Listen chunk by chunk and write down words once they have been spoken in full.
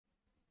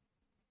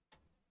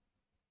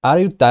Are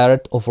you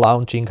tired of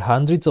launching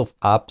hundreds of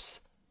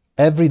apps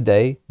every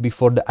day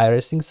before the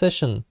iRacing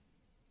session?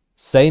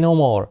 Say no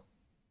more.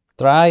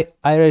 Try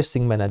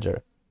iRacing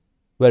Manager,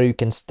 where you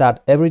can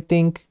start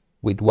everything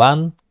with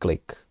one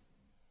click.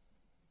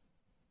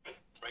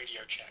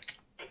 Radio check.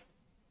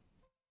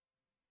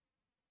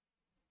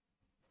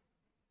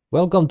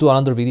 Welcome to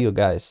another video,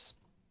 guys.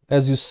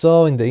 As you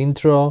saw in the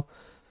intro,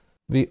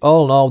 we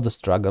all know the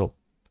struggle.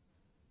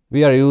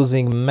 We are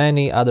using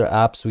many other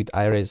apps with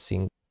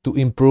iRacing to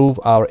improve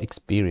our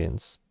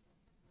experience.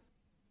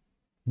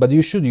 But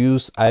you should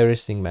use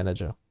iRacing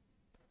Manager.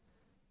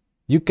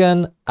 You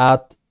can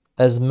add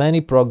as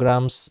many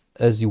programs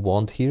as you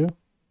want here,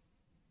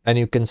 and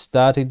you can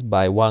start it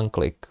by one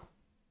click.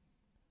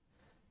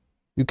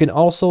 You can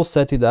also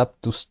set it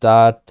up to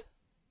start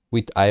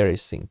with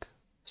iRacing,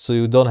 so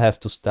you don't have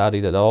to start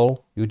it at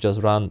all. You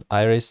just run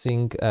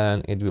iRacing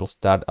and it will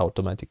start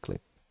automatically.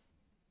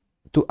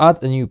 To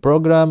add a new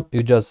program,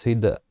 you just hit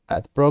the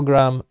Add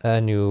Program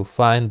and you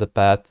find the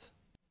path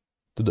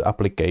to the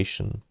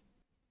application.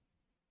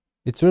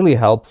 It's really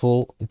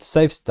helpful, it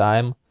saves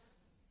time,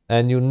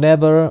 and you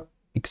never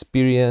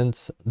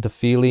experience the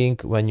feeling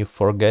when you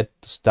forget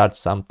to start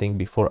something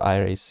before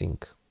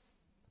iRacing.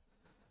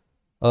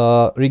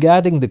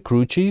 Regarding the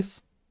crew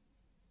chief,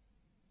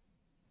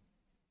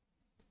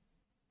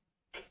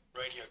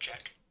 Radio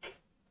check.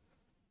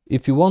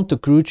 if you want the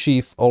crew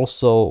chief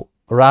also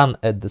run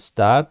at the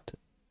start,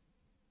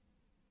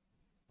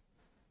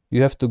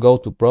 you have to go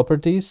to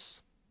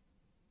Properties.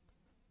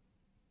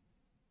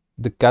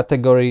 The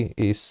category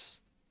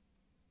is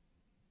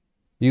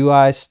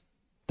UI,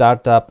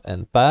 Startup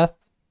and Path.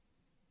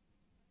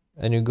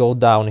 And you go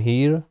down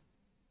here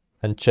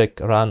and check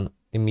Run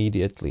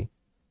immediately.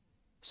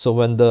 So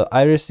when the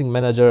iRacing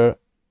Manager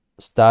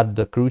start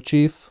the crew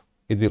chief,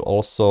 it will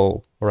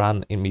also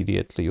run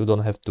immediately. You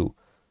don't have to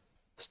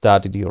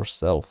start it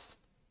yourself.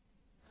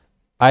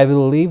 I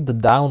will leave the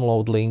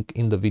download link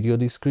in the video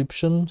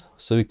description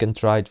so you can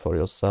try it for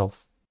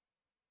yourself.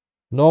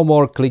 No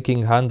more clicking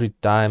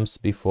 100 times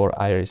before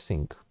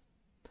iRacing.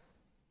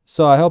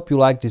 So I hope you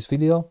liked this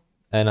video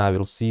and I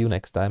will see you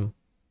next time.